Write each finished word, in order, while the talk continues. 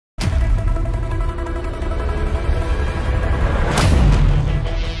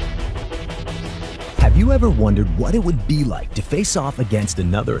you ever wondered what it would be like to face off against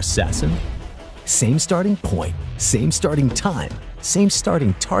another assassin? Same starting point, same starting time, same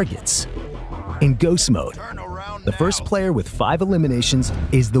starting targets. In Ghost Mode, the first player with 5 eliminations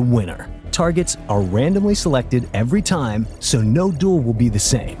is the winner. Targets are randomly selected every time, so no duel will be the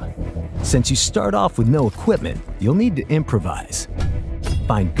same. Since you start off with no equipment, you'll need to improvise.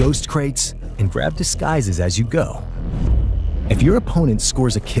 Find ghost crates and grab disguises as you go. If your opponent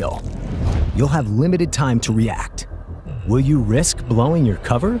scores a kill, you'll have limited time to react. Will you risk blowing your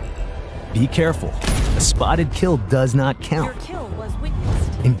cover? Be careful. A spotted kill does not count. Your kill was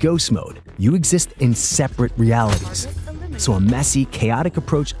witnessed. In Ghost Mode, you exist in separate realities, so a messy, chaotic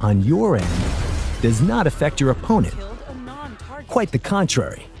approach on your end does not affect your opponent. Killed a non-target. Quite the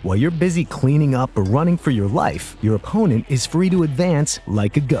contrary. While you're busy cleaning up or running for your life, your opponent is free to advance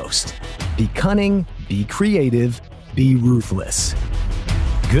like a ghost. Be cunning, be creative, be ruthless.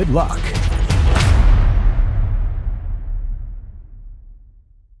 Good luck.